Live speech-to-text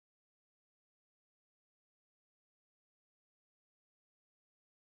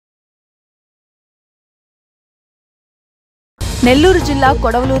నెల్లూరు జిల్లా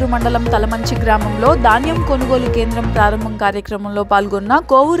కొడవలూరు మండలం తలమంచి గ్రామంలో ధాన్యం కొనుగోలు కేంద్రం ప్రారంభం కార్యక్రమంలో పాల్గొన్న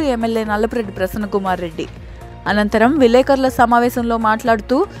కోవూరు ఎమ్మెల్యే నల్లపరెడ్డి ప్రసన్న కుమార్ రెడ్డి అనంతరం విలేకరుల సమావేశంలో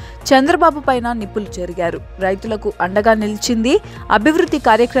మాట్లాడుతూ చంద్రబాబు పైన నిప్పులు చెరిగారు. రైతులకు అండగా నిలిచింది, అభివృద్ధి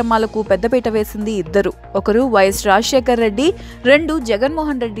కార్యక్రమాలకు పెద్దపీట వేసింది ఇద్దరు. ఒకరు వైఎస్ రాజశేఖర్ రెడ్డి, రెండు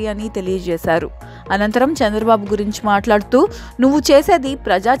జగన్మోహన్ రెడ్డి అని తెలియజేశారు. అనంతరం చంద్రబాబు గురించి మాట్లాడుతూ నువ్వు చేసేది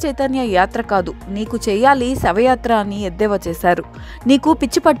ప్రజా చైతన్య యాత్ర కాదు, నీకు చేయాలి శవయాత్ర అని ఎద్దేవా చేశారు. నీకు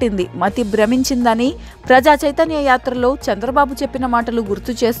పిచ్చి పట్టింది, మతి భ్రమించిందని ప్రజా చైతన్య యాత్రలో చంద్రబాబు చెప్పిన మాటలు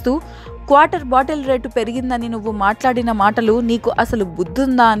గుర్తు చేస్తూ క్వార్టర్ బాటిల్ రేటు పెరిగిందని నువ్వు మాట్లాడిన మాటలు నీకు అసలు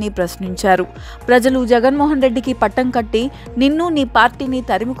బుద్ధుందా అని ప్రశ్నించారు. ప్రజలు జగన్మోహన్ రెడ్డికి పట్టం కట్టి నిన్ను నీ పార్టీని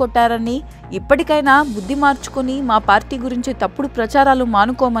తరిమి కొట్టారని, ఇప్పటికైనా బుద్ధి మార్చుకుని మా పార్టీ గురించి తప్పుడు ప్రచారాలు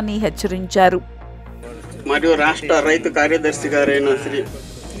మానుకోమని హెచ్చరించారు. మరియు రాష్ట్ర రైతు కార్యదర్శి గారైన శ్రీ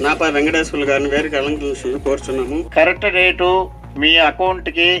నాపా వెంకటేశ్వర్లు గారిని వేరే అలంకరణ కోరుచున్నాము. కరెక్ట్ రేటు మీ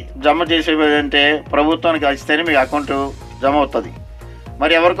అకౌంట్కి జమ చేసేదంటే ప్రభుత్వానికి వచ్చితేనే మీ అకౌంట్ జమ అవుతుంది.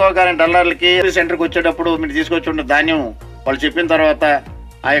 మరి ఎవరికో కానీ డల్లర్లకి సెంటర్కి వచ్చేటప్పుడు మీరు తీసుకొచ్చి ఉన్న ధాన్యం వాళ్ళు చెప్పిన తర్వాత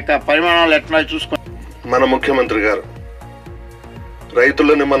ఆ యొక్క పరిమాణాలు ఎట్లా చూసుకోండి. మన ముఖ్యమంత్రి గారు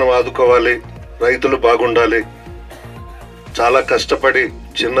రైతులను మనం ఆదుకోవాలి, రైతులు బాగుండాలి, చాలా కష్టపడి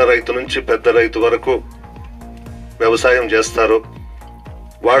చిన్న రైతు నుంచి పెద్ద రైతు వరకు వ్యవసాయం చేస్తారు.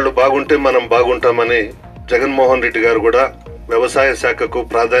 వాళ్ళు బాగుంటే మనం బాగుంటామని జగన్మోహన్ రెడ్డి గారు కూడా వ్యవసాయ శాఖకు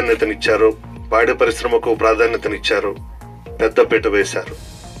ప్రాధాన్యతనిచ్చారు, పాడి పరిశ్రమకు ప్రాధాన్యతనిచ్చారు, పెద్దపీట వేశారు.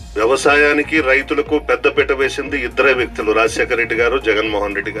 వ్యవసాయానికి రైతులకు పెద్దపీట వేసింది ఇద్దరే వ్యక్తులు, రాజశేఖర రెడ్డి గారు,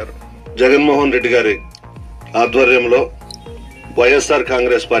 జగన్మోహన్ రెడ్డి గారు. జగన్మోహన్ రెడ్డి గారి ఆధ్వర్యంలో వైఎస్ఆర్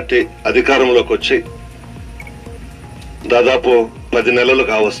కాంగ్రెస్ పార్టీ అధికారంలోకి వచ్చి దాదాపు 10 నెలలు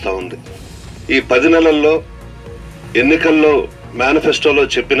కావస్తా ఉంది. ఈ 10 నెలల్లో ఎన్నికల్లో మేనిఫెస్టోలో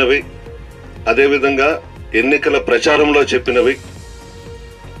చెప్పినవి, అదేవిధంగా ఎన్నికల ప్రచారంలో చెప్పినవి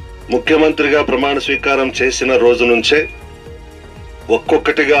ముఖ్యమంత్రిగా ప్రమాణ స్వీకారం చేసిన రోజు నుంచే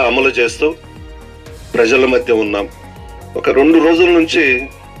ఒక్కొక్కటిగా అమలు చేస్తూ ప్రజల మధ్య ఉన్నాం. ఒక 2 రోజుల నుంచి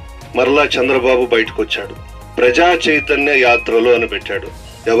మరలా చంద్రబాబు బయటకు వచ్చాడు. ప్రజా చైతన్య యాత్రలు అని పెట్టాడు.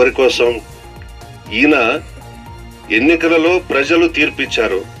 ఎవరి కోసం? ఈయన ఎన్నికలలో ప్రజలు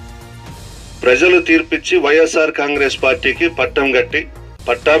తీర్పిచ్చారు. ప్రజలు తీర్పిచ్చి వైఎస్ఆర్ కాంగ్రెస్ పార్టీకి పట్టం కట్టి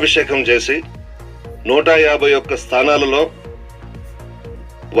పట్టాభిషేకం చేసి 151 స్థానాలలో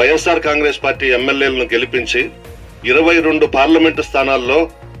వైఎస్ఆర్ కాంగ్రెస్ పార్టీ ఎమ్మెల్యేలను గెలిపించి 22 పార్లమెంటు స్థానాల్లో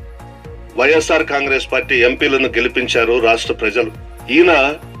వైఎస్ఆర్ కాంగ్రెస్ పార్టీ ఎంపీలను గెలిపించారు రాష్ట్ర ప్రజలు. ఈయన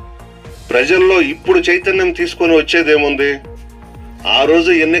ప్రజల్లో ఇప్పుడు చైతన్యం తీసుకొని వచ్చేదేముంది? ఆ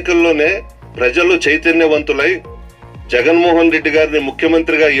రోజు ఎన్నికల్లోనే ప్రజలు చైతన్యవంతులై జగన్మోహన్ రెడ్డి గారిని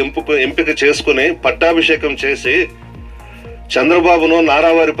ముఖ్యమంత్రిగా ఎంపిక చేసుకుని పట్టాభిషేకం చేసి చంద్రబాబును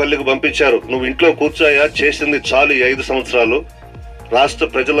నారావారిపల్లికి పంపించారు. నువ్వు ఇంట్లో కూర్చోయా, చేసింది చాలు, 5 సంవత్సరాలు రాష్ట్ర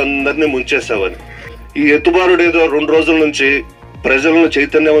ప్రజలందరినీ ముంచేశావని. ఈ ఎత్తుబారుడేదో 2 రోజుల నుంచి ప్రజలను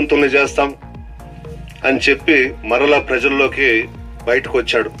చైతన్యవంతుల్ని చేస్తాం అని చెప్పి మరలా ప్రజల్లోకి బయటకు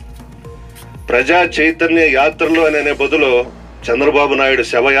వచ్చాడు. ప్రజా చైతన్య యాత్రలు అనే బదులు చంద్రబాబు నాయుడు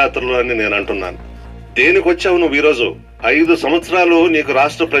శవయాత్రలు అని నేను అంటున్నాను. దేనికి వచ్చావు నువ్వు ఈరోజు? 5 సంవత్సరాలు నీకు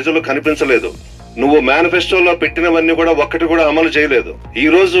రాష్ట్ర ప్రజలు కనిపించలేదు. నువ్వు మేనిఫెస్టోలో పెట్టినవన్నీ కూడా ఒక్కటి కూడా అమలు చేయలేదు. ఈ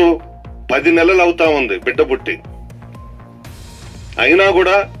రోజు 10 నెలలు అవుతా ఉంది బిడ్డ పుట్టి. అయినా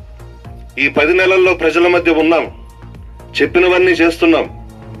కూడా ఈ 10 నెలల్లో ప్రజల మధ్య ఉన్నాం, చెప్పినవన్నీ చేస్తున్నాం.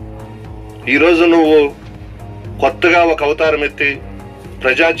 ఈరోజు నువ్వు కొత్తగా ఒక అవతారం ఎత్తి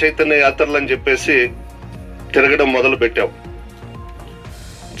ప్రజా చైతన్య యాత్రలు అని చెప్పేసి తిరగడం మొదలు పెట్టావు.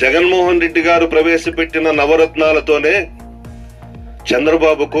 జగన్మోహన్ రెడ్డి గారు ప్రవేశపెట్టిన నవరత్నాలతోనే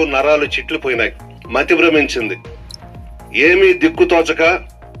చంద్రబాబుకు నరాలు చిట్లిపోయినాయి, మతి భ్రమించింది. ఏమీ దిక్కుతోచక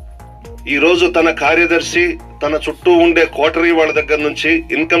ఈరోజు తన కార్యదర్శి, తన చుట్టూ ఉండే కోటరీ వాళ్ళ దగ్గర నుంచి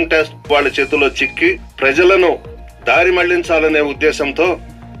ఇన్కమ్ ట్యాక్స్ వాళ్ళ చేతిలో చిక్కి ప్రజలను దారి మళ్లించాలనే ఉద్దేశంతో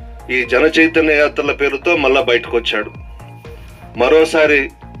ఈ జన చైతన్య యాత్రల పేరుతో మళ్ళా బయటకు వచ్చాడు. మరోసారి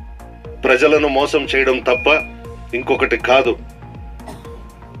ప్రజలను మోసం చేయడం తప్ప ఇంకొకటి కాదు.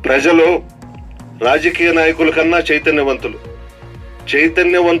 ప్రజలు రాజకీయ నాయకుల కన్నా చైతన్యవంతులు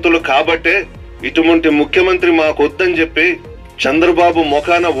కాబట్టే ఇటువంటి ముఖ్యమంత్రి మాకు వద్దని చెప్పి చంద్రబాబు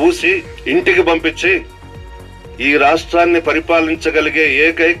ముఖాన ఊసి ఇంటికి పంపించి ఈ రాష్ట్రాన్ని పరిపాలించగలిగే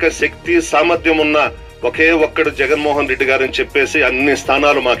ఏకైక శక్తి సామర్థ్యం ఉన్న ఒకే ఒక్కడు జగన్మోహన్ రెడ్డి గారని చెప్పేసి అన్ని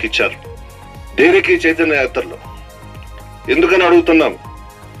స్థానాలు మాకు ఇచ్చారు. దేనికి చైతన్య యాత్రలో? ఎందుకని అడుగుతున్నాం.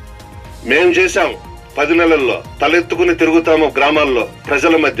 మేం చేశాం 10 నెలల్లో, తలెత్తుకుని తిరుగుతాము గ్రామాల్లో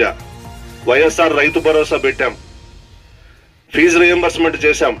ప్రజల మధ్య. వైఎస్ఆర్ రైతు భరోసా పెట్టాం, ఫీజు రియంబర్స్మెంట్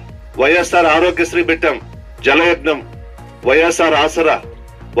చేశాం, వైఎస్ఆర్ ఆరోగ్యశ్రీ పెట్టాం, జలయజ్ఞం, వైఎస్ఆర్ ఆసరా,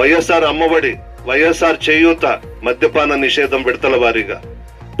 వైఎస్ఆర్ అమ్మఒడి, వైఎస్ఆర్ చేయూత మద్యపాన నిషేధం విడతల వారీగా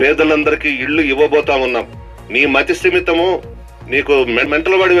పేదలందరికీ ఇళ్లు ఇవ్వబోతా ఉన్నాం. నీ మతి స్థిమితము నీకు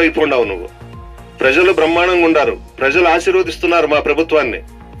మెంటల్ వాడి అయిపోండావు నువ్వు. ప్రజలు బ్రహ్మాండంగా ఉండారు, ప్రజలు ఆశీర్వదిస్తున్నారు మా ప్రభుత్వాన్ని,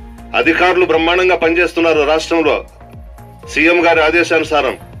 అధికారులు బ్రహ్మాండంగా పనిచేస్తున్నారు రాష్ట్రంలో. సీఎం గారి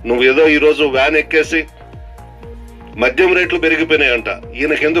ఆదేశానుసారం నువ్వు ఏదో ఈరోజు వ్యాన్ ఎక్కేసి మద్యం రేట్లు పెరిగిపోయినాయంట,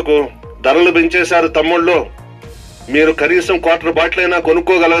 ఈయనకెందుకు ధరలు పెంచేశారు తమ్ముళ్ళు, మీరు కనీసం క్వార్టర్ బాటిల్ అయినా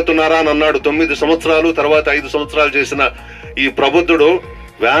కొనుక్కోగలుగుతున్నారా అని అన్నాడు. 9 సంవత్సరాలు తర్వాత 5 సంవత్సరాలు చేసిన ఈ ప్రబుద్ధుడు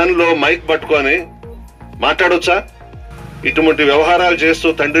వ్యాన్ లో మైక్ పట్టుకొని మాట్లాడొచ్చా? ఇటువంటి వ్యవహారాలు చేస్తూ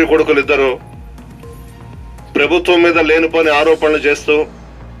తండ్రి కొడుకులు ఇద్దరు ప్రభుత్వం మీద లేనిపోని ఆరోపణలు చేస్తూ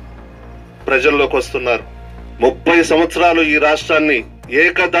ప్రజల్లోకి వస్తున్నారు. 30 సంవత్సరాలు ఈ రాష్ట్రాన్ని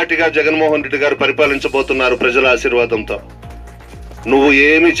ఏకధాటిగా జగన్మోహన్ రెడ్డి గారు పరిపాలించబోతున్నారు ప్రజల ఆశీర్వాదంతో. నువ్వు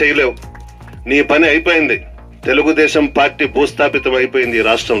ఏమీ చేయలేవు, నీ పని అయిపోయింది. తెలుగుదేశం పార్టీ భూస్థాపితం అయిపోయింది ఈ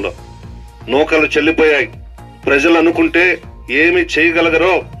రాష్ట్రంలో, నూకలు చెల్లిపోయాయి. ప్రజలు అనుకుంటే ఏమి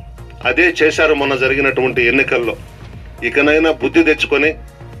చేయగలగరో అదే చేశారు మొన్న జరిగినటువంటి ఎన్నికల్లో. ఇకనైనా బుద్ధి తెచ్చుకొని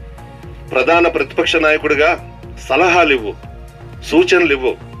ప్రధాన ప్రతిపక్ష నాయకుడిగా సలహాలు ఇవ్వు, సూచనలు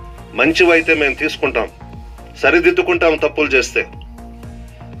ఇవ్వు. మంచివైతే మేము తీసుకుంటాం, సరిదిద్దుకుంటాం తప్పులు చేస్తే,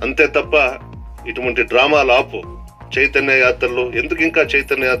 అంతే తప్ప ఇటువంటి డ్రామాలు ఆపు. చైతన్య యాత్రలు ఎందుకు ఇంకా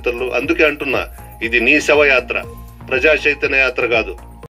చైతన్య యాత్రలు? అందుకే అంటున్నా, ఇది నీ శవయాత్ర, ప్రజా చైతన్య యాత్ర కాదు.